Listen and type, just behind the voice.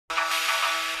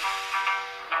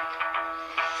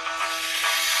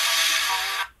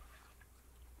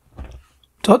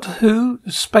Doctor Who,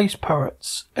 The Space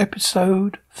Pirates,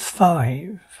 Episode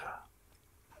 5.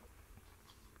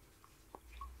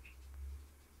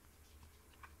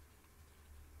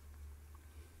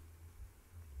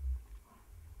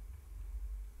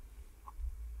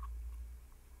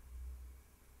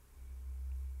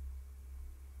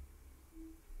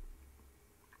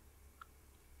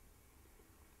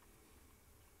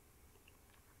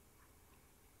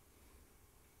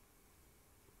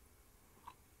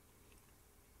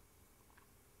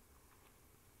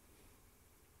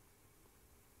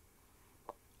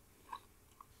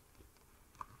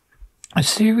 A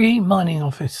Siri mining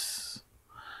office.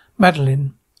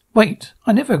 Madeline. Wait,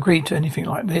 I never agreed to anything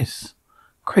like this.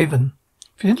 Craven.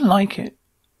 If you don't like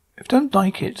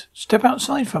it, step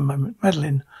outside for a moment.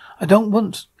 Madeline. I don't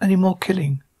want any more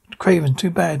killing. Craven. Too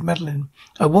bad, Madeline.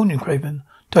 I warn you, Craven.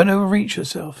 Don't overreach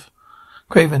yourself.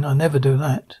 Craven. I'll never do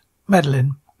that.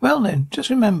 Madeline. Well then, just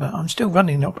remember, I'm still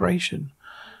running the operation.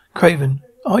 Craven.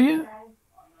 Are you?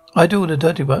 I do all the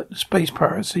dirty work, the space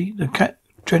piracy, the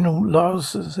general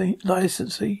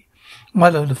licensee.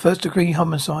 Milo, the first degree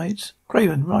homicides.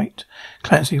 Craven, right.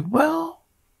 Clancy, well,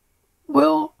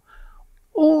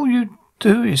 all you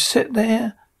do is sit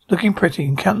there looking pretty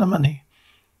and count the money.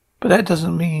 But that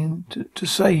doesn't mean to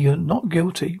say you're not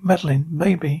guilty. Madeline,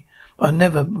 maybe, but I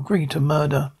never agreed to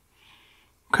murder.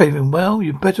 Craven, well,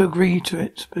 you better agree to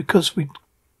it, because we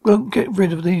won't get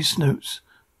rid of these snoops.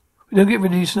 We don't get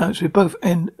rid of these snoops, we both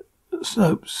end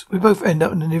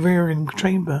up in the Neverian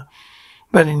chamber.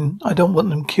 Madeline, I don't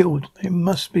want them killed. There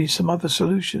must be some other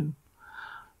solution.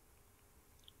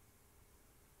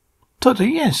 Doctor,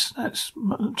 yes, that's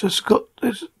just got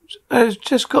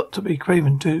to be.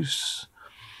 Craven Deuce.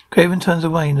 Craven turns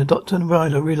away and the Doctor and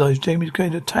Ryder realise Jamie's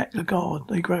going to attack the guard.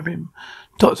 They grab him.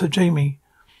 Doctor, Jamie,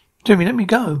 let me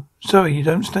go. Sorry, you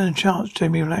don't stand a chance.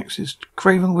 Jamie relaxes.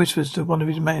 Craven whispers to one of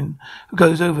his men, who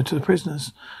goes over to the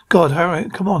prisoners. God, hurry,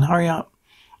 come on, hurry up.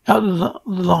 Out of the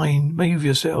line, move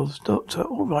yourselves. Doctor,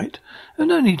 all right. There's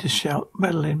no need to shout.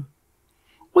 Madeline,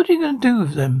 what are you going to do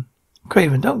with them?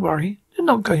 Craven, don't worry. They're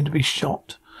not going to be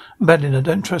shot. Madeline, I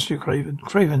don't trust you, Craven.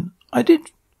 Craven, I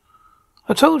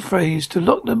told Fraze to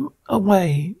lock them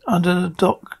away under the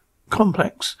dock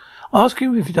complex. Ask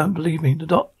him if you don't believe me. The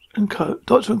Doctor and Co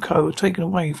are taken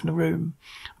away from the room.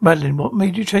 Madeline, what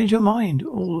made you change your mind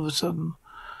all of a sudden?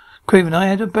 Craven, I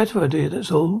had a better idea,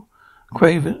 that's all.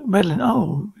 Craven, Madeline,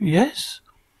 oh, yes?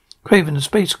 Craven, the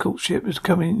space courtship is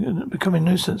becoming a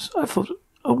nuisance. I thought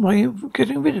a way of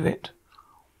getting rid of it.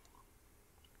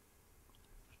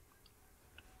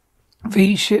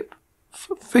 V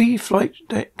flight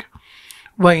deck.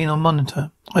 Wayne on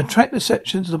monitor. I tracked the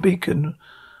sections of the beacon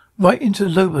right into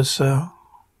Lobos, sir.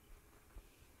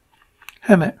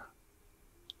 Hammett.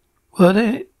 Were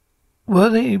they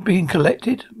being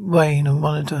collected? Wayne on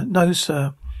monitor. No,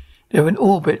 sir. They're in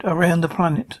orbit around the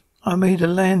planet. I made a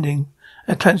landing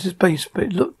at Clancy's base, but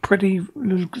it looked pretty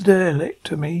derelict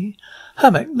to me.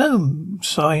 Hammett. No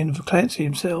sign of Clancy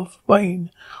himself.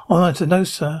 Wayne on monitor. No,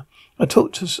 sir. I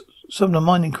talked to some of the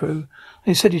mining crew.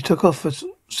 They said he took off for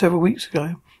several weeks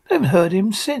ago. I haven't heard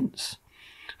him since.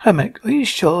 Hammett. Are you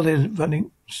sure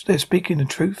they're speaking the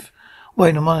truth?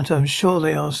 Wayne on monitor. I'm sure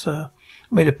they are, sir.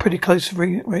 I made a pretty close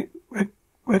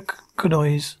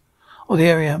reconnoissance of the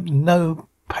area. No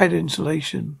pad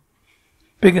insulation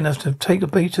big enough to take a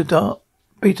beta dart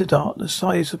the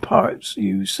size of pirates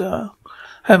use, sir.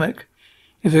 Hammett.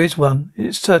 If there is one,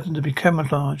 it's certain to be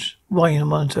camouflage. Wayne on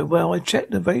monitor. Well, I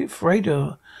checked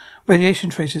the radiation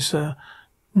traces, sir.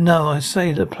 No, I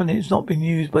say the planet is not being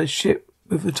used by a ship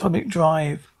with atomic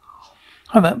drive.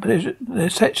 Hammett, but the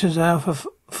sections Alpha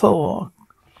 4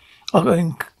 are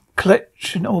in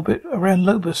collection orbit around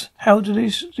Lobos. How do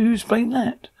you explain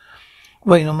that?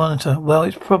 Wayne on monitor. Well,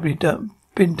 it's probably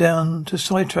been down to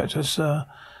sidetrack us, sir,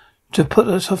 to put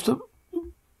us off the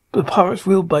pirates'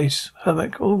 real base.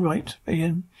 Hammett. All right,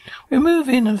 Ian. We'll move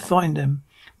in and find them.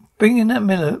 Bring that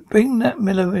Miller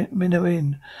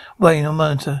in. Wayne on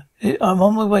monitor. I'm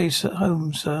on my way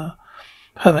home, sir.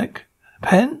 Hammett.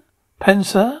 Pen,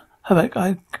 sir?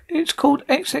 Hammett. It's called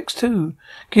XX2.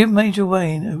 Give Major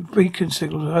Wayne a beacon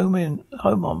signal to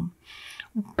home on.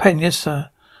 Pen, yes, sir.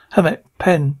 Hammett.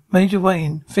 Pen. Major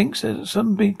Wayne thinks that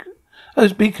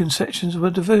those beacon sections were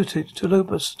diverted to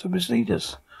Lobos to mislead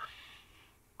us.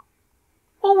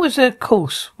 What was their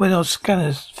course when our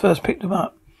scanners first picked them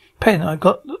up? Pen, I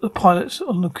got the pilots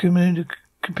on the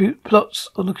plots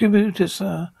on the computer,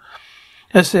 sir.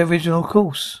 That's their original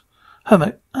course.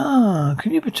 Hammett.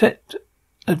 Can you protect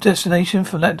a destination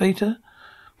from that data?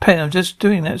 Pen, I'm just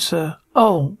doing that, sir.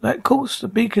 Oh, that course, the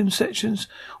beacon sections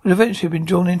would eventually have been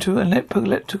drawn into an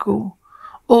elliptical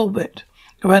orbit.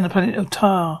 around the planet of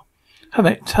Tar.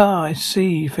 Hamek, Tar, I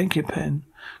see. Thank you, Pen.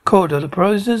 Corridor. The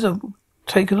prisoners are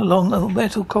taken along a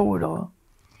metal corridor,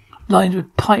 lined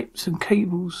with pipes and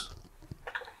cables.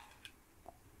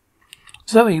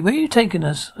 Zoe, where are you taking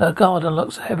us? A guard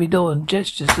unlocks a heavy door and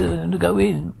gestures to them to go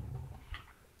in.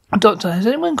 Doctor, has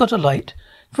anyone got a light?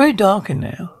 It's very dark in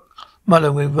there.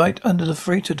 Muller, we're right under the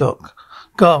freighter dock.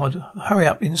 Guard, hurry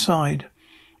up inside.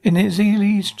 In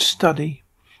Zeely's study.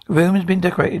 The room has been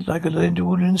decorated like a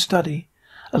Lindenwood study.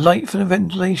 A light from the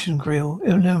ventilation grill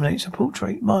illuminates a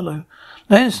portrait. Marlowe.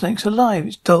 Land snake's alive.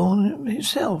 It's Dawn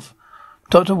itself.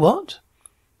 Doctor, what?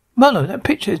 Marlowe, that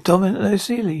picture is Dominic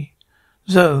Zeely.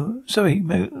 Zoe,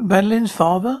 Madeline's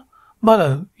father?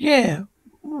 Marlowe, yeah.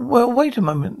 Well, wait a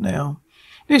moment now.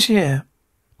 This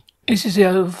is the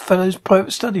old fellow's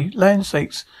private study. Land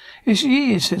sakes. It's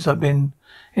years since I've been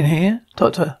in here.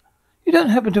 Doctor, you don't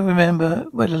happen to remember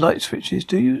where the light switch is,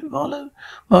 do you, Marlowe?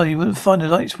 Marlowe, you wouldn't find a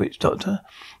light switch, Doctor.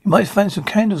 You might find some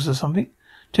candles or something.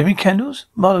 Jamie, candles?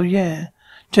 Marlowe, yeah.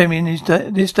 Jamie, in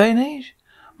this day and age?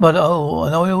 Marlowe,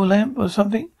 an oil lamp or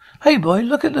something? Hey, boy,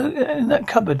 look at in that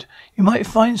cupboard. You might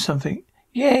find something.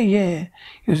 Yeah.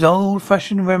 He was an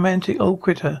old-fashioned, romantic old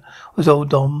critter, was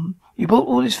old Dom. He bought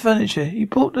all his furniture. He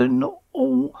bought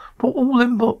all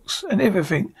them books and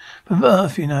everything from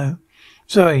Earth, you know.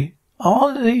 Zoe,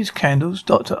 are these candles,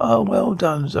 Doctor? Oh, well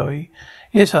done, Zoe.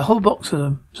 Yes, a whole box of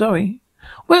them. Zoe.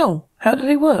 Well, how do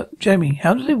they work? Jamie,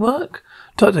 how do they work?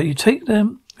 Doctor, you take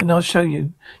them and I'll show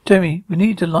you. Jamie, we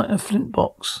need to light a flint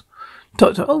box.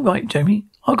 Doctor, all right, Jamie.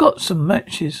 I got some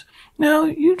matches. Now,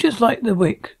 you just light the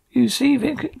wick. You see,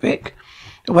 Vic?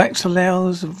 The wax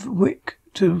allows the wick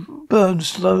to burn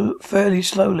fairly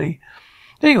slowly.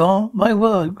 There you are. My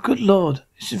word. Good Lord.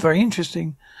 This is very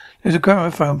interesting. There's a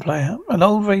gramophone player, an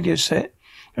old radio set,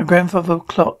 a grandfather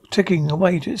clock ticking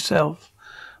away to itself.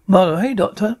 Marlowe, hey,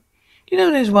 Doctor. You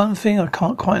know, there's one thing I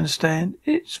can't quite understand.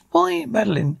 It's why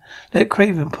Madeline let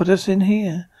Craven put us in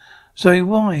here. Zoe,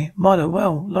 why? Marlowe,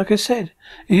 well, like I said,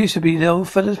 it used to be the old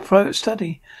fellow's private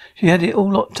study. She had it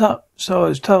all locked up, so I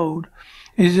was told.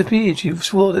 It disappeared. She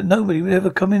swore that nobody would ever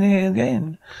come in here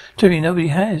again. Jamie, nobody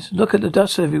has. Look at the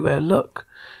dust everywhere. Look.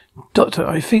 Doctor,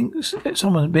 I think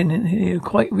someone's been in here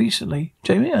quite recently.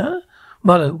 Jamie, huh?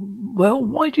 Marlowe, well,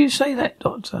 why do you say that,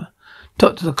 Doctor?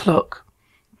 Doctor, the clock.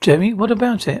 Jamie, what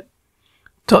about it?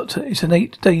 Doctor, it's an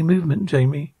 8-day movement,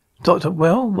 Jamie. Doctor,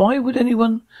 well, why would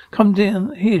anyone come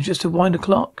down here just to wind a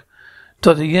clock?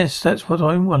 Doctor, yes, that's what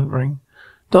I'm wondering.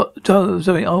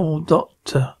 Zoe,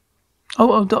 Doctor.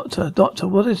 Doctor,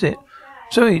 what is it?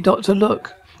 Zoe, Doctor,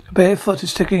 look. A bare foot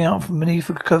is sticking out from beneath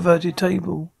a covered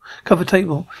table.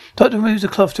 Doctor removes the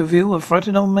cloth to reveal a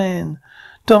frightened old man.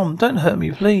 Dom, don't hurt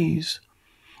me, please.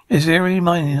 It's the area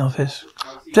mining office.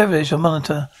 Devilish, a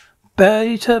monitor.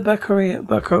 Beta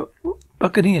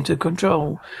Buccaneer to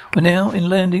control. We're now in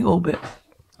landing orbit.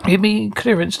 Give me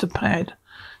clearance to pad.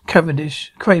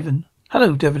 Craven.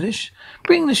 Hello, Devilish.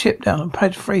 Bring the ship down.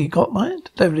 Pad 3. Got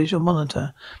that? Devilish, your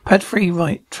monitor. Pad 3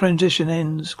 right. Transition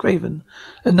ends. Craven.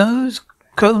 The nose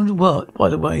cone worked, by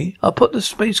the way. I'll put the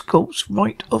space corpse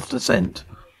right off the scent.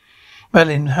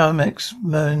 Madeline, Hamex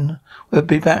men will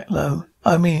be back low.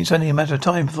 I mean, it's only a matter of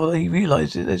time before they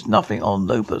realise that there's nothing on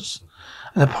Lopus.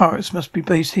 And the pirates must be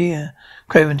based here.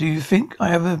 Craven, do you think I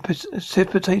have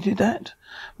precipitated that?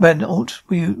 Van Alt,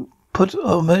 will you put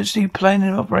an emergency plan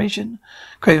in operation?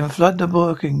 Craven, flood the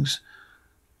workings.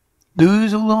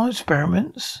 Lose all our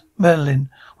experiments? Madeline,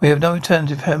 we have no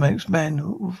alternative. Hermex man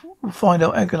will find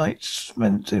our agonite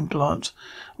cement implants.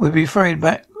 We'll be ferried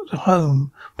back to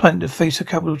home, planning to face a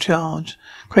capital charge.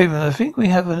 Craven, I think we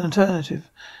have an alternative.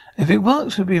 If it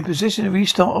works, we'll be in position to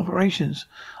restart operations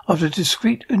after a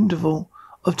discrete interval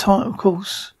of time, of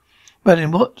course.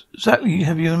 Madeline, what exactly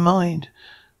have you in mind?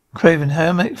 Craven,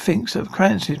 Hermit thinks that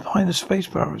Clancy is behind the space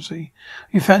piracy.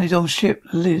 We found his old ship,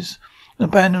 Liz, an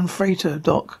abandoned freighter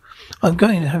dock. I'm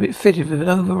going to have it fitted with an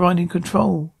overriding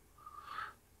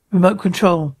remote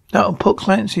control. That'll put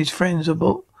Clancy's friends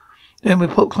aboard. Then we'll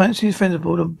put Clancy's friends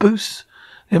aboard and boost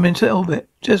them into orbit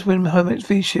just when Hermit's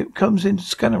V-ship comes into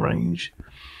scanner range.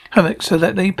 Hermit, so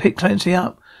that they pick Clancy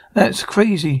up. That's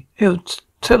crazy. He'll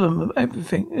tell them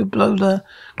everything. He'll blow the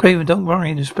Craven. Don't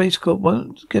worry, the Space Corp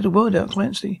won't get a word out,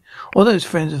 Clancy. All those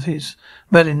friends of his.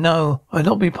 Madeline, no, I'd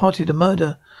not be party to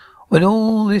murder. When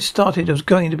all this started, it was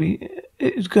going to be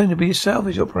a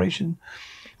salvage operation.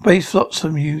 Base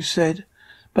flotsam, you said.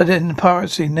 But then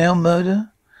piracy, now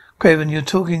murder? Craven, you're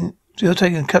taking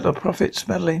a cut of profits,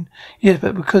 Madeline. Yes,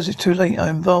 but because it's too late,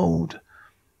 I'm involved.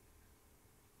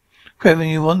 Craven,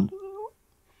 you want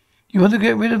to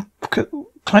get rid of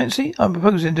Clancy, I'm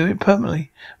proposing to do it permanently.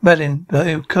 Madeline,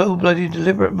 cold-blooded,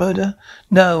 deliberate murder?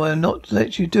 No, I'll not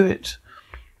let you do it.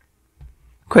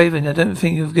 Craven, I don't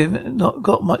think not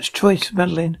got much choice,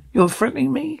 Madeline. You're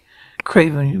threatening me?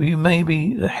 Craven, you may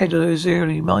be the head of the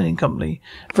Azeri mining company,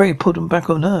 very important back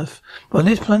on Earth. But on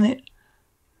this planet,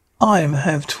 I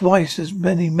have twice as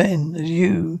many men as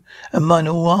you, and mine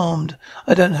all armed.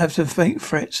 I don't have to make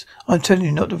threats. I'm telling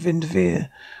you not to interfere.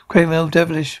 Craven, old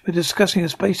devilish, we're discussing a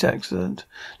space accident.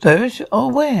 Devilish? Oh,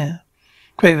 where?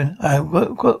 Craven, I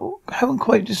haven't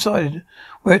quite decided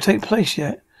where it take place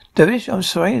yet. Devilish, I'm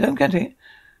sorry, I don't get it.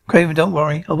 Craven, don't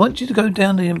worry. I want you to go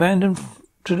down to the abandoned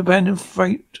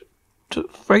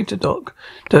freighter dock.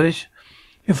 Devilish,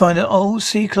 you'll find an old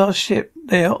C-class ship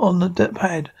there on the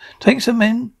pad. Take some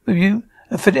men with you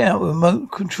and fit it out with a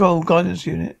remote control guidance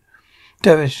unit.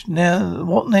 Devilish, now,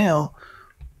 what now?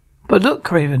 But look,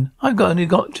 Craven,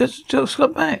 just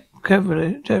got back.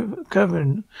 Craven,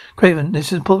 this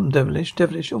is important,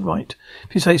 Devilish, all right.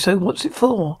 If you say so, what's it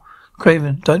for?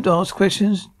 Craven, don't ask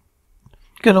questions.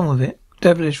 Get on with it.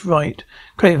 Devilish, right.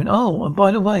 Craven, oh, and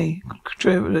by the way,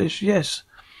 Devilish, yes.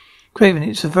 Craven,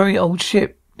 it's a very old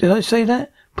ship. Did I say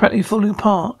that? Practically falling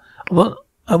apart.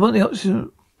 I want the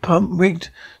oxygen pump rigged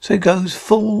so it goes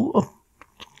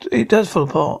it does fall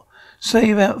apart.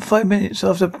 Say about 5 minutes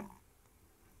after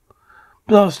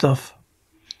blast off.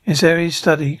 In Sarah's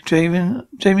study,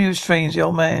 Jamie restrains the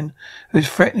old man who's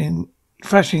flashing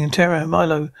in terror.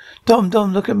 Milo, Dom,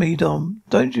 look at me, Dom.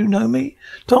 Don't you know me?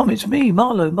 Dom, it's me,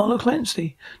 Marlo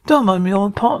Clancy. Dom, I'm your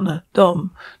partner.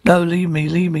 Dom, no, leave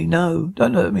me, no,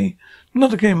 don't hurt me.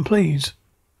 Not again, please.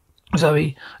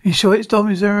 Zoe, are you sure it's Dom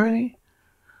Missouri?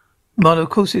 Marlo, of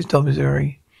course it's Dom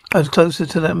Missouri. I was closer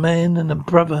to that man than a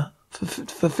brother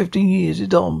for 15 years. It's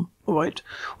Dom, all right.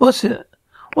 What's it?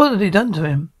 What had he done to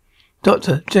him?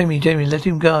 Doctor, Jamie, let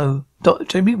him go.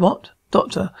 Jamie, what?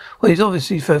 Doctor, well, he's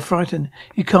obviously so frightened.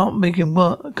 You can't make him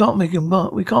work. We can't make him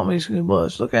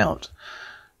worse. Look out.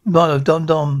 Milo,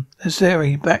 Dom.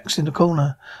 Azeri backs in the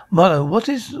corner. Milo, what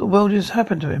is the world has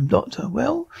happened to him, Doctor?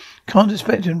 Well, can't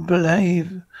expect him to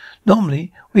behave.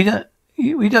 Normally, we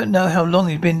don't know how long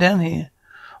he's been down here.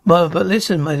 Milo, but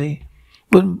listen, Maddie,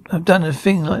 wouldn't have done a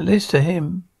thing like this to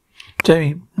him.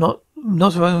 Jamie, not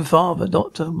her own father,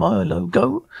 Doctor. Milo,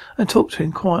 go and talk to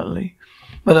him quietly.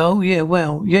 But all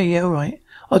right.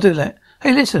 I'll do that.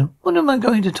 Hey, listen, what am I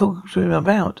going to talk to him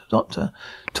about, Doctor?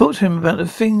 Talk to him about the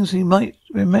things he might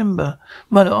remember.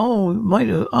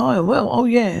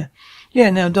 Yeah. Yeah,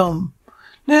 now, Dom.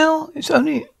 It's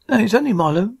only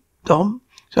Milo, Dom.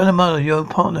 It's only Milo, your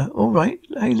partner. All right.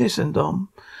 Hey, listen, Dom.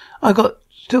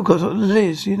 Still got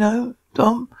Liz, you know,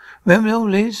 Dom. Remember old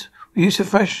Liz? We used to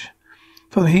fresh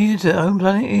from here to home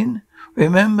planet in.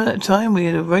 Remember that time we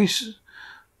had a race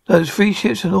those 3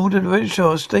 ships and ordered the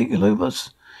registrar stake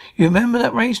Lobos? You remember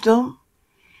that race, Dom?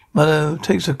 Milo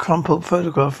takes a crumpled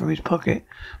photograph from his pocket.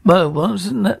 Milo,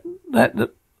 wasn't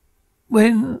that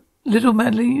when little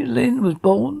Madeline was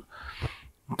born?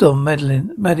 Dom,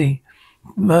 Maddie.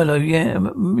 Milo, yeah,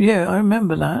 I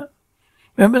remember that.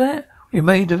 Remember that? We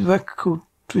made the record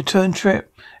return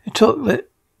trip. It took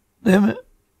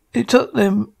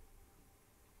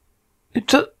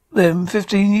them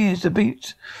 15 years to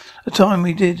beat the time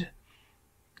we did.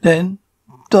 Then,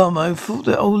 Dom, I thought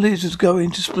that old Liz was going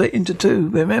to split into 2.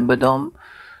 Remember, Dom?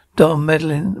 Dom,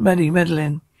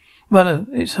 Madeline. Milo,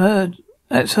 it's her.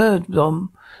 That's her,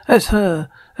 Dom. That's her,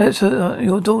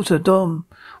 your daughter, Dom.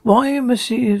 Why,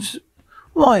 she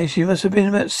must have been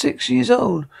about 6 years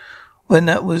old when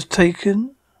that was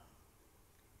taken.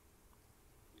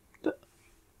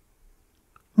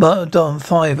 Dom,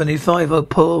 5, only 5. Oh,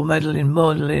 poor Madeline.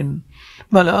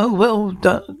 Milo, oh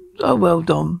well,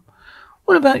 Dom.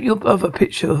 What about your other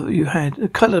picture you had? The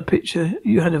colour picture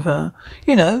you had of her?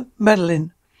 You know,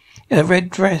 Madeline. In a red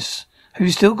dress. Have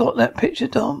you still got that picture,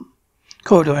 Dom?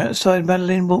 Corridor outside,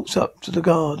 Madeline walks up to the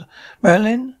guard.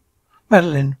 Madeline?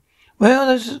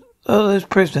 Well, there's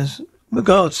prisoners. The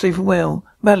guard, sleeping well.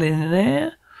 Madeline in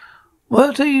there?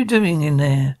 What are you doing in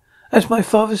there? That's my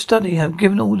father's study. I've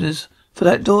given orders for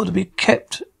that door to be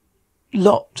kept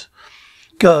locked.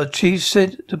 Guard, chief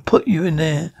said to put you in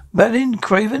there. Madeline,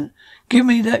 Craven, give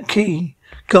me that key.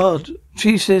 Guard,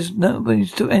 chief says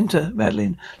nobody's to enter.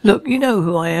 Madeline, look, you know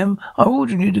who I am. I'm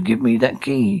ordering you to give me that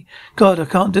key. Guard, I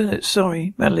can't do that.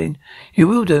 Sorry, Madeline. You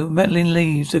will do. Madeline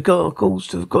leaves. The guard calls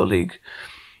to a colleague.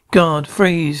 Guard,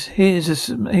 freeze. Here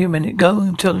a minute. Go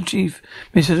and tell the chief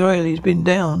Mrs. O'Reilly's been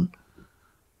down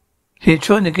here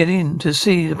trying to get in to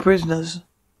see the prisoners.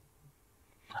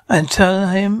 And tell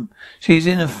him she's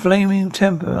in a flaming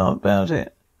temper about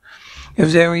it.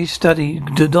 Azuri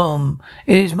studied the Dom.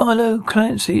 It is Milo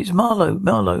Clancy. It's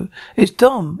Marlowe. It's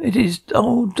Dom. It is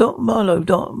old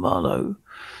Marlowe.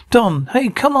 Dom, hey,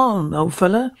 come on, old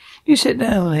fella. You sit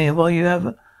down here while you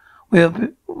have.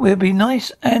 We'll be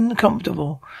nice and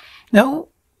comfortable. No,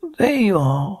 there you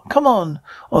are. Come on.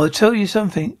 I'll tell you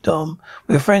something, Dom.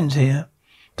 We're friends here.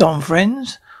 Dom,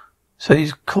 friends? So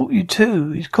he's caught you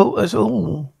too. He's caught us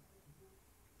all.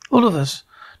 All of us.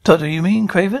 Doctor, you mean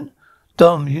Craven?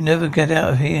 Dom, you never get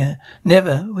out of here.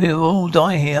 Never. We'll all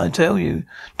die here, I tell you.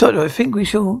 Doctor, I think we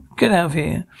shall get out of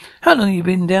here. How long have you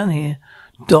been down here?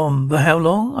 Dom, for how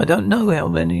long? I don't know how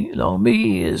long.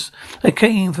 Years. They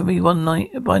came for me one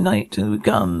night by night with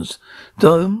guns.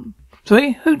 Dom?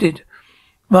 Sorry? Who did?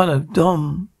 Marlowe.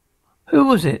 Dom. Who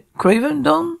was it? Craven,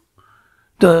 Dom?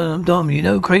 Dom, you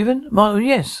know Craven? Marlowe,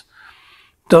 yes.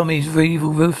 Dom, he's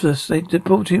evil, ruthless. They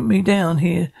brought me down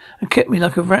here and kept me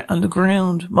like a rat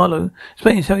underground. Marlowe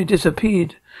explains how he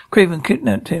disappeared. Craven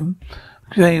kidnapped him.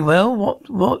 Okay, well,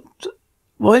 what?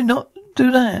 Why not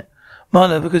do that?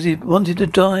 Marlowe, because he wanted to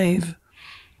drive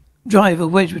a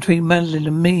wedge between Madeline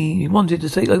and me. He wanted to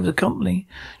take over the company.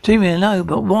 Jamie, I know,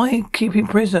 but why keep him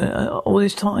prisoner all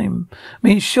this time? I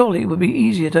mean, surely it would be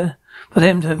easier for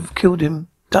them to have killed him,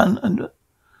 and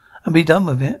be done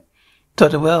with it.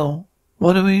 Doctor, well,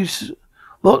 what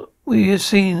we have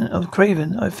seen of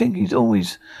Craven, I think he's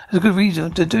always has a good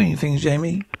reason to doing things,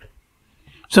 Jamie.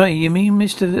 Sorry, you mean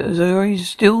Mr. Azuri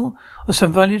still of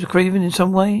some value to Craven in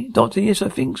some way? Doctor, yes, I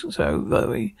think so,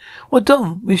 Zoe. Well,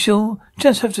 Dom, we shall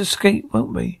just have to escape,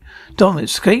 won't we? Dom,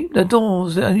 escape? The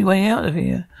door's the only way out of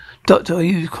here. Doctor, are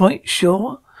you quite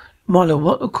sure? Milo,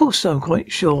 what? Of course I'm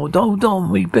quite sure.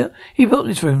 Dom, he built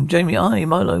this room. Jamie,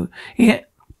 Milo. He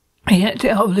hacked it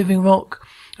out of living rock.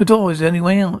 The door is the only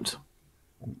way out.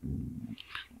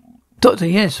 Doctor,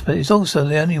 yes, but it's also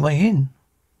the only way in.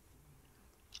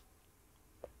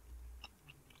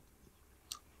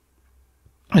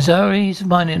 Azuri's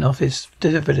mining office,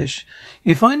 Desert Village.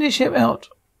 You find the ship out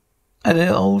at an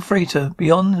old freighter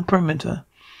beyond the perimeter.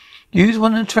 Use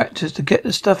one of the tractors to get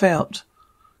the stuff out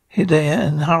there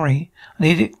and hurry.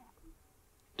 Need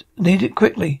it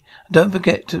quickly. And don't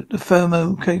forget the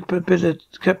thermo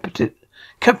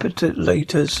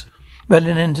capitulators.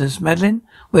 Madeline enters. Madeline?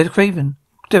 Where's Craven?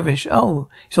 Devilish. Oh,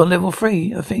 he's on level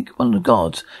 3, I think. One of the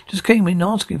guards just came in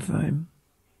asking for him.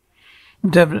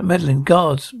 Madeline,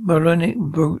 guards, moronic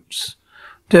brutes.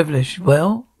 Devilish.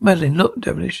 Well, Madeline, look,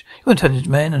 Devilish. You're an intelligent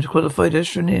man and a qualified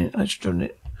astro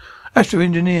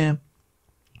engineer.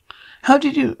 How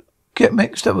did you get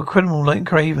mixed up with a criminal like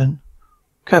Craven?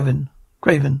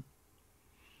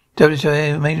 Devilish,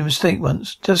 I made a mistake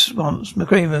once. Just once.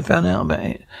 McCraven found out about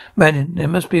it. Madeline, there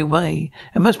must be a way.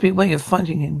 There must be a way of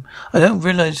fighting him. I don't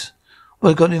realize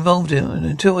what I got involved in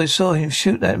until I saw him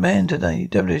shoot that man today.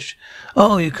 Devilish.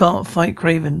 Oh, you can't fight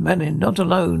Craven, Madeline, not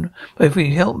alone. But if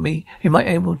you help me, you might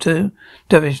be able to.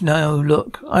 Devilish, no,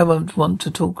 look, I don't want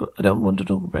to talk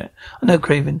about it. I know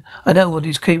Craven. I know what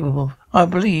he's capable of. I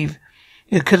believe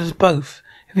he'll kill us both.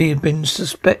 If he had been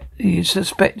suspected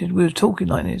we were talking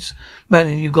like this.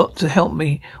 Madeline, you've got to help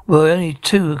me. We're only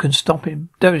two who can stop him.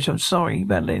 Devilish, I'm sorry,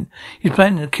 Madeline. He's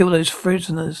planning to kill those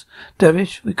prisoners.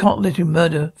 Devilish, we can't let him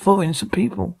murder 4 innocent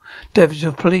people. Devilish,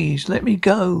 please, let me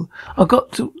go. I've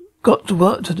got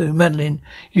work to do. Madeline,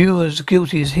 you're as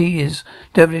guilty as he is.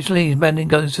 Devilish leaves. Madeline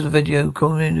goes to the video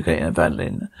communicator.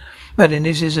 Madeline,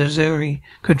 this is Azuri.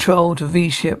 Control to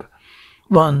V-Ship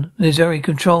 1. Azuri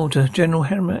control to General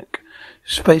Helmick.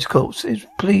 Space Corps.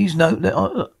 Please note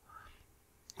that.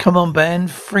 Come on, band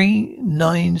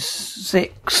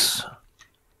 396.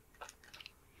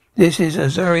 This is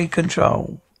Azuri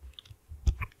Control.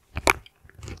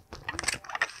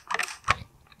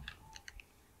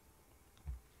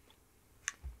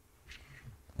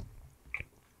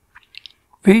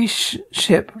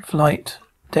 V-ship flight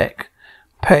deck.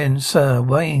 Pen, sir.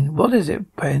 Wayne. What is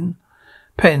it, Pen?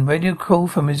 Pen, radio call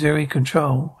from Azuri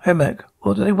Control. Helmick.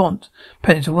 What do they want?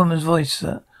 Pen, it's a woman's voice,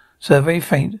 sir. Sir, very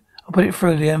faint. I'll put it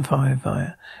through the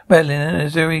amplifier. Madeline and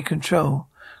Azuri Control.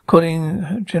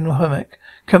 Calling General Helmick.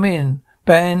 Come in.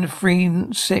 Band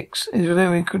 36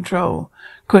 Azuri Control.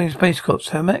 Calling Space Corps.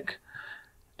 Helmick?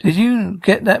 Did you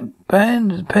get that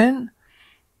band, Pen?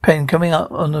 Pen, coming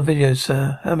up on the video,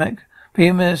 sir. Helmick.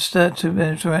 Be Minister to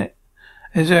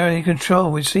Azuri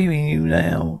Control. Receiving you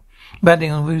now.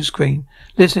 Madeline on the view screen.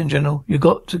 Listen, General. You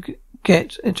got to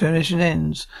get intermission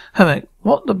ends. Helmick,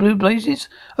 what the blue blazes?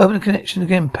 Open the connection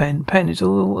again, Pen. Pen, it's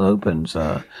all open,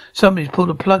 sir. Somebody's pulled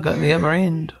a plug at the other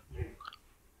end.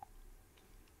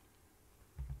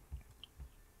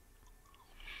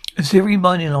 Azuri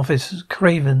mining office,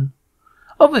 Craven.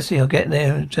 Obviously, I'll get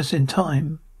there just in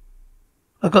time.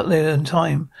 I got there in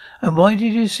time. And why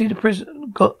did you see the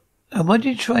prison? And why did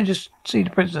you try to see the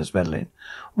prisoners, Madeline?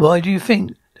 Why do you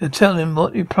think? To tell him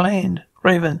what you planned,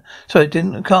 Craven. So I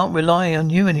can't rely on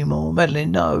you anymore,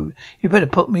 Madeline. No, you better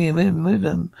put me in with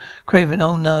them, Craven.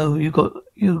 Oh no, you've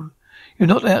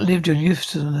not outlived your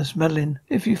usefulness, Madeline.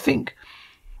 If you think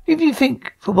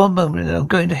for one moment that I'm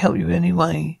going to help you in any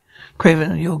way,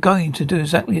 Craven, you're going to do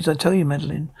exactly as I tell you,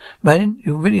 Madeline. Madeline,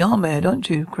 you really are mad,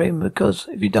 aren't you, Craven? Because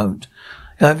if you don't,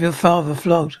 you'll have your father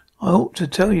flogged. I ought to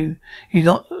tell you, he's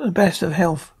not the best of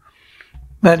health.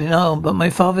 Madeline, oh, but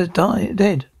my father's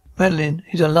dead. Madeline,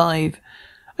 he's alive.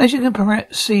 As you can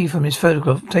perhaps see from his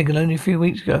photograph taken only a few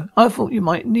weeks ago, I thought you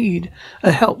might need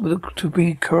a help to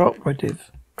be cooperative.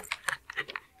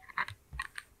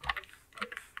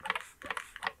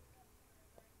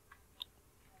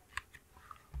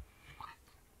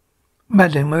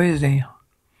 Madeline, where is he?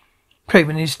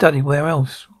 Craven, in his study. Where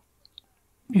else?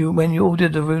 When you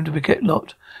ordered the room to be kept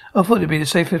locked, I thought it'd be the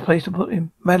safest place to put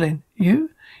him. Madeline, you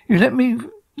let me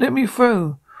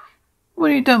through. What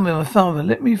have you done with my father?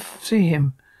 Let me see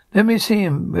him. Let me see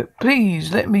him. But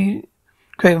please, let me...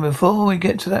 Craven, before we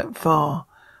get to that far,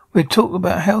 we'll talk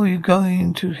about how you're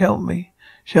going to help me.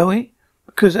 Shall we?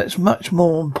 Because that's much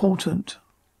more important.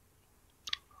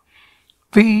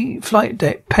 V flight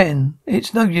deck, Penn.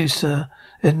 It's no use, sir.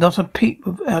 There's not a peep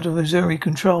out of Missouri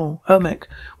control. Hermec,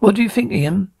 what do you think,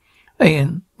 Ian?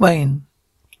 Wayne.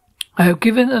 I have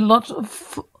given a lot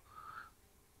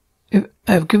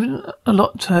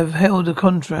to have held a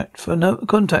contact for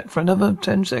another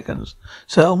 10 seconds.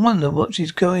 So I wonder what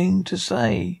she's going to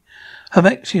say.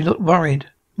 Hermec, she looked worried.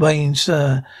 Wayne,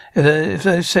 sir, if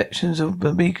those sections of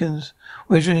the beacons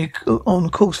were really on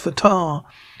course for Tar,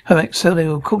 Hermec, so they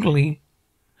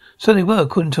were,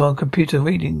 according to our computer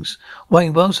readings.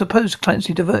 Wayne, well, suppose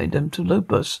Clancy diverted them to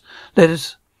Lopus,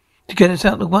 to get us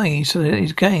out of the way so that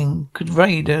his gang could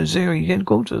raid our Missouri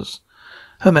headquarters.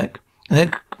 Hermec,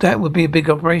 that would be a big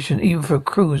operation, even for a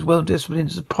crew as well disciplined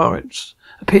as the pirates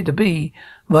appear to be.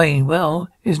 Wayne, well,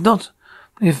 if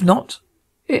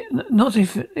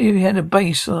he had a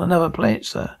base on another planet,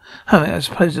 sir. Hermec, I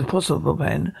suppose it's possible,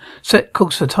 man. Set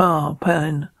course for Tar,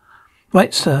 Pan.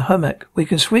 Right, sir, Hermec, we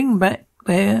can swing back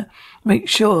there, make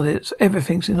sure that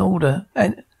everything's in order.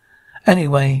 And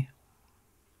anyway,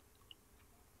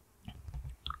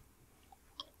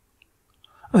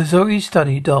 Missouri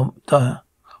study, Doctor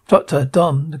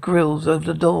Dom, the grill's over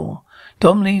the door.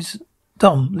 Dom leads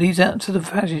out to the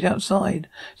passage outside.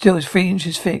 Still, it's 3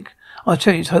 inches thick. I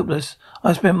tell you, it's hopeless.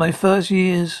 I spent my first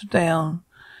years down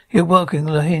here working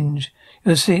on the hinge.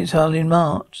 You'll see it's hardly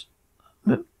marked.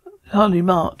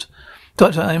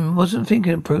 Doctor, I wasn't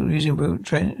thinking of using brute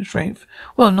strength.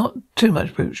 Well, not too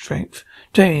much brute strength.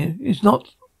 Jamie, it's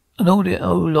not an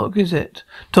audio lock, is it?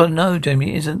 Doctor, no,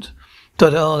 Jamie, it isn't.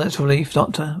 Doctor, oh, that's a relief,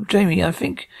 Doctor. Jamie, I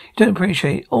think you don't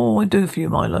appreciate all I do for you,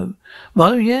 Milo.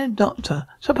 Milo, yeah, Doctor.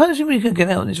 Supposing we could get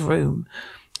out of this room.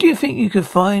 Do you think you could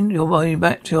find your way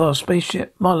back to our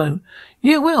spaceship, Milo?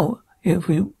 Yeah, well, if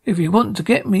you want to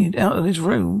get me out of this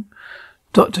room.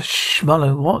 Doctor, shh,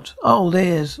 Milo, what? Oh,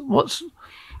 what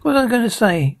was I going to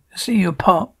say?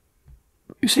 Apart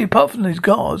from those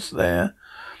guards there,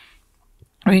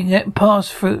 we can get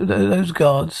past through those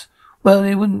guards. Well,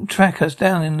 they wouldn't track us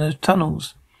down in those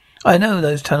tunnels. I know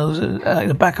those tunnels are like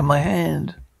the back of my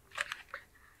hand.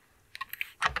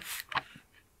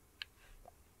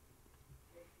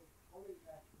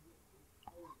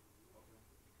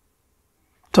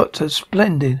 Doctor,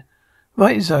 splendid.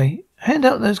 Right, Zoe, hand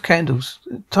out those candles.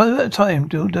 Time at a time,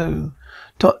 do.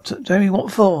 Doctor, Jamie,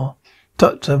 what for?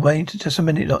 Doctor, wait just a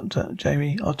minute, Doctor.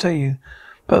 Jamie, I'll tell you.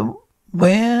 But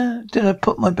where did I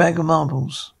put my bag of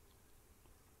marbles?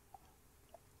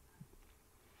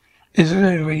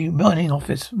 Israeli mining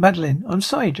office. Madeline, I'm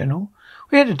sorry, General.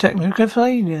 We had a technical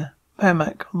failure.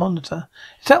 Hermec, monitor.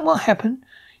 Is that what happened?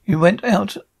 You went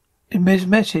out in his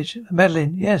message.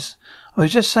 Madeline, yes. I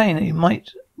was just saying that you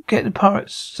might get the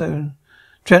pirates soon.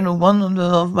 General, one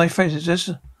of my friends has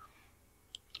just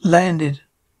landed.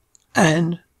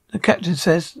 And the captain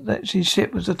says that his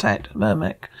ship was attacked.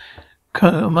 Hermec.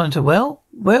 Monitor, well,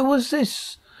 where was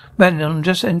this? Madeline, I'm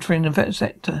just entering the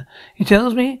sector. He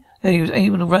tells me that he was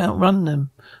able to outrun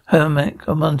them. Hermec,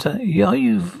 Monitor, yeah,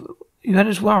 you had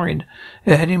us worried.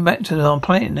 They're heading back to our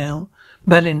planet now.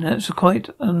 Madeline, that's quite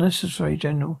unnecessary,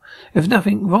 General. There's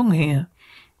nothing wrong here.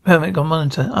 Hermec,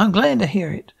 Monitor, I'm glad to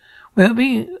hear it. Well,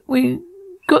 we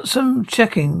got some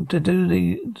checking to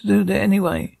do there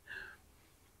anyway.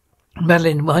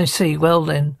 Madeline, I see. Well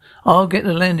then, I'll get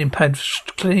the landing pad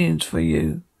cleaned for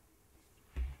you.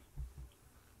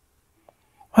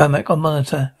 Hermac on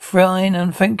monitor. Fine,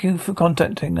 and thank you for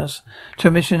contacting us.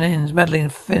 Transmission ends. Madeline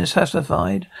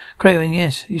satisfied. Craven,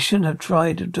 yes, you shouldn't have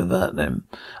tried to divert them.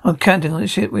 I'm counting on the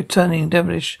ship returning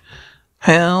devilish.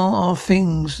 How are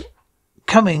things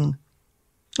coming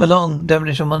along,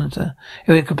 devilish on monitor?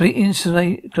 It will complete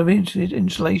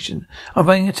installation. I'm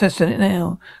running a test on it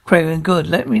now. Craven, good.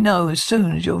 Let me know as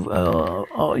soon as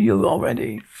you're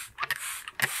ready.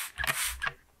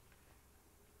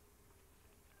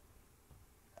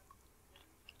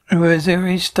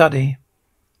 Rosary study.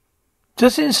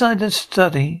 Just inside the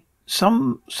study,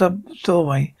 some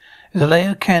sub-doorway, is a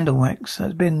layer of candle wax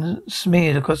that's been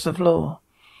smeared across the floor.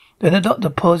 Then the doctor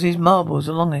pours his marbles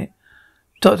along it.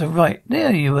 Doctor, right,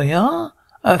 there you are.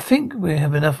 I think we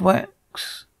have enough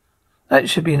wax. That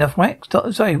should be enough wax.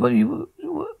 Doctor, say,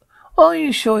 are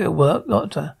you sure it'll work,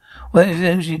 Doctor? Well, it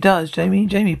usually does, Jamie.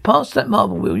 Jamie, pass that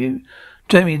marble, will you?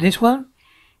 Jamie, this one?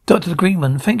 Dr. the Green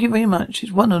One, thank you very much.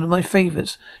 It's one of my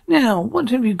favourites. Now, what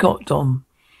have you got, Dom?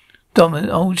 Dom, an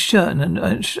old shirt and an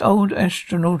old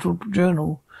astronautical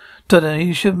journal. Doctor,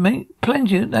 you should make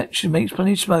plenty. That should make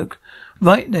plenty of smoke.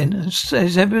 Right then,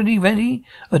 is everybody ready?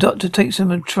 A doctor takes him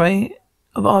a tray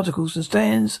of articles and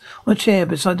stands on a chair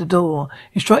beside the door.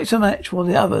 He strikes a match while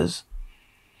the others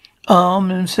arm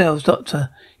themselves. Doctor,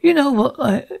 you know what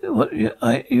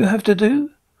you have to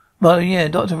do? Well, yeah,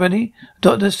 Doctor, ready?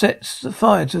 Doctor sets the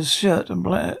fire to his shirt and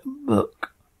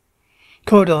book.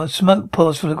 Corridor, smoke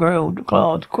pours from the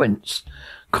guard Quince.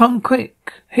 Come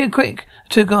quick, here quick.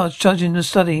 Two guards charging the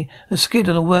study, a skid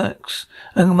on the works,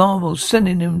 and marbles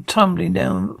sending him tumbling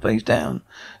down, face down.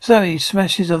 Zoe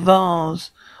smashes a vase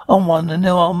on one, and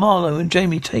now Marlowe and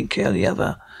Jamie take care of the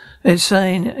other. It's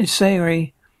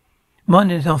Sayuri,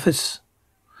 minding office.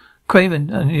 Craven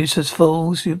and useless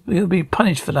fools, you'll be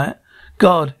punished for that.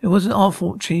 God, it wasn't our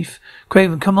fault, Chief.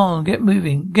 Craven, come on, get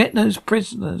moving. Get those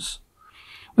prisoners.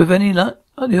 With any luck,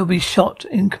 they'll be shot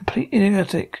in complete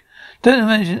idiotic. Don't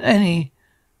imagine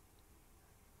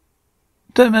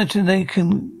they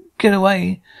can get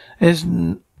away. There's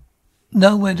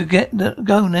nowhere to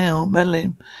go now,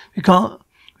 Madeline. If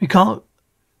we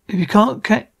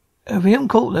haven't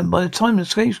caught them by the time the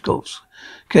scapegoats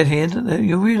get here,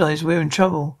 you'll realize we're in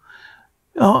trouble.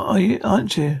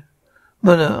 Aren't you?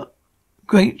 Muller,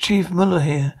 Great Chief Muller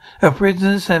here. Our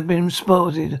prisoners have been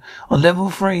spotted on level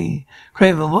 3.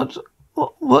 Craven,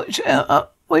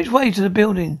 which way to the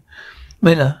building?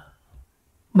 Muller,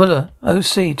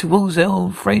 OC, towards the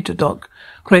old freighter dock.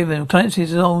 Craven,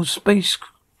 Clancy's an old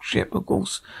spaceship, of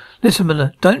course. Listen,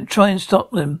 Muller, don't try and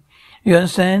stop them. You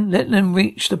understand? Let them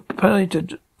reach the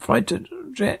freighter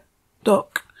jet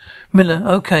dock. Miller,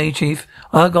 okay, Chief.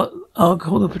 I'll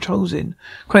call the patrols in.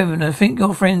 Craven, I think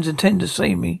your friends intend to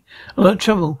save me. A lot of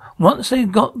trouble. Once they've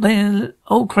got their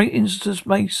old crate into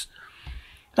space,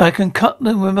 I can cut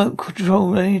the remote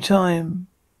control any time.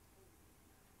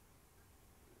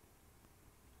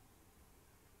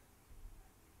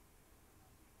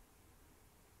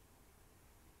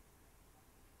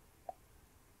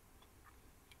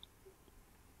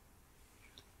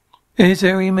 Is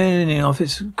there a man in the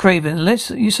office? Craven,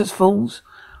 unless useless fools,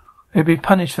 he'll be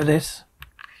punished for this.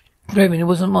 Craven, it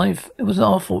wasn't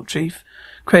our fault, Chief.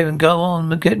 Craven, go on,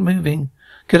 get moving.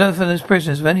 Get over those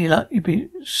prisoners. With any luck, you'll be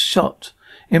shot.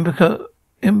 Incompetent,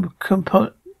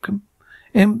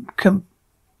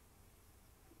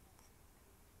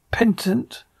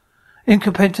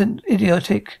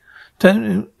 idiotic.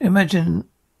 Don't imagine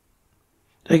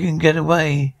they can get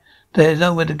away. There's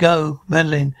nowhere to go,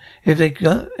 Madeline. If they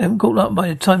haven't caught up by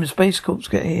the time the Space Corps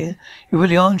get here, you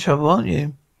really are in trouble, aren't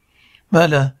you?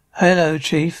 Miller, hello,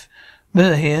 Chief.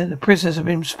 Miller here. The prisoners have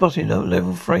been spotted at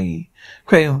level 3.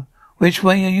 Craven, which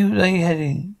way are they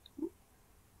heading?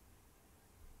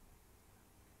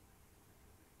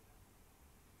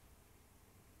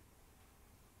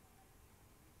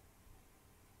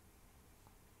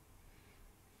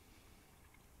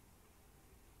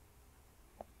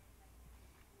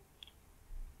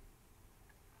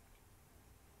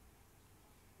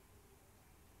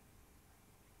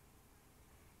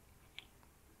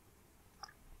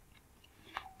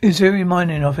 Is there a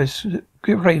mining office?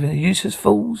 Craven, the useless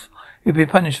fools. You'll be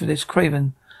punished for this,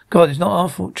 Craven. God, it's not our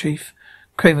fault, Chief.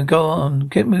 Craven, go on.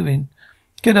 Get moving.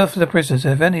 Get after the prisoners.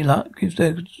 If any luck,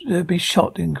 they'll be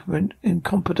shot,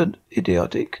 incompetent,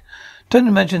 idiotic. Don't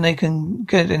imagine they can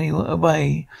get any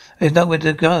away. There's nowhere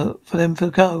to go for them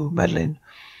to go, Madeline.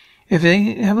 If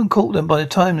they haven't caught them by the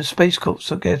time the Space Corps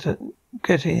will get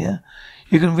here,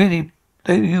 then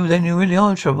you really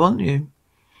are in trouble, aren't you?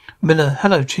 Miller,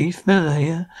 hello, Chief. Miller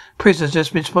here. Prisoners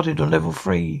just been spotted on level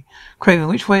 3. Craven,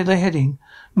 which way are they heading?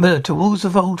 Miller, towards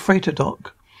the old freighter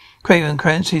dock. Craven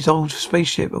Clancy's old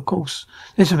spaceship, of course.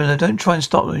 Listen, Miller, don't try and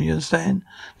stop them, you understand?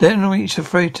 Let them reach the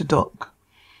freight to dock.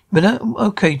 Miller,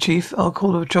 okay, Chief, I'll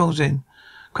call the patrols in.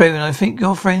 Craven, I think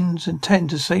your friends intend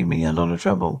to save me a lot of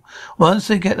trouble. Once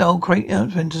they get the old crate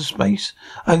out into space,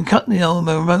 I can cut the old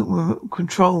remote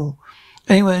control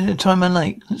anywhere in the time and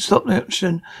lake. Stop the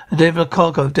option and deliver a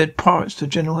cargo of dead pirates to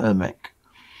General Hermack.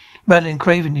 Madeline,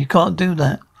 Craven, you can't do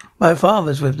that. My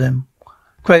father's with them.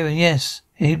 Craven, yes.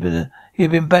 He'd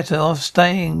been better off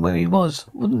staying where he was,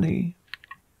 wouldn't he?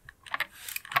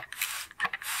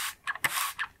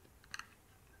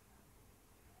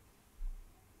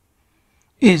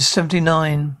 Is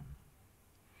 79.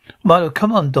 Milo,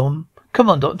 come on, Dom. Come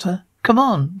on, Doctor. Come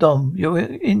on, Dom. You're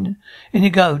in you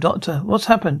go, Doctor. What's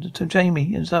happened to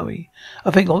Jamie and Zoe?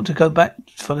 I think I ought to go back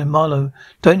for them, Milo.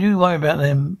 Don't you worry about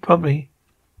them.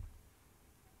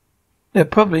 They're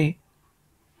probably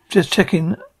just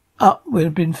checking up.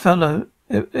 We've been followed.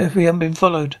 If we haven't been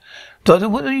followed. Doctor,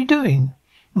 what are you doing?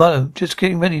 Milo, just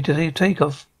getting ready to take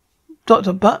off.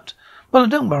 Doctor, Milo,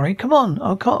 don't worry. Come on.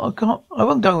 I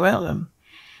won't go without them.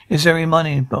 Is there a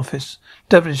mining office?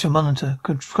 Devilish monitor.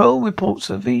 Control reports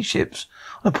of V-ships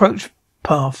on approach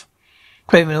path.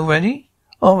 Craven, already?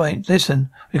 All right,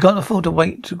 listen. We can't afford to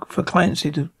wait for Clancy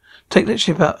to take that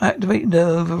ship out. Activate the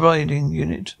overriding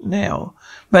unit now.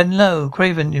 Man, no.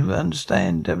 Craven, you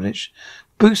understand, Devilish.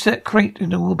 Boost that crate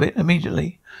into orbit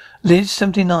immediately. Liz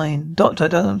 79. Doctor, I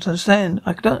don't understand.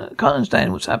 I can't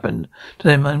understand what's happened to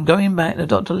them. I'm going back. The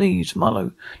doctor leaves.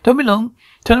 Milo, don't be long.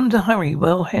 Tell them to hurry.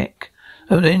 Well, heck.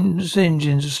 The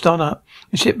engines start up.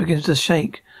 The ship begins to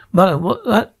shake. Milo,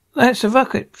 what? That's the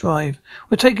rocket drive.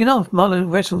 We're taking off. Milo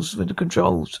wrestles with the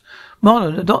controls.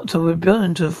 Milo, the doctor will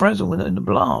burn to a frazzle in the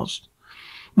blast.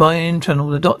 My internal,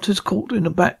 the doctor's caught in the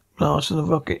back blast of the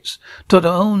rockets. Doctor,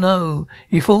 oh no.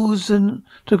 He falls to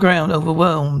the ground,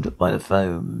 overwhelmed by the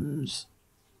foams.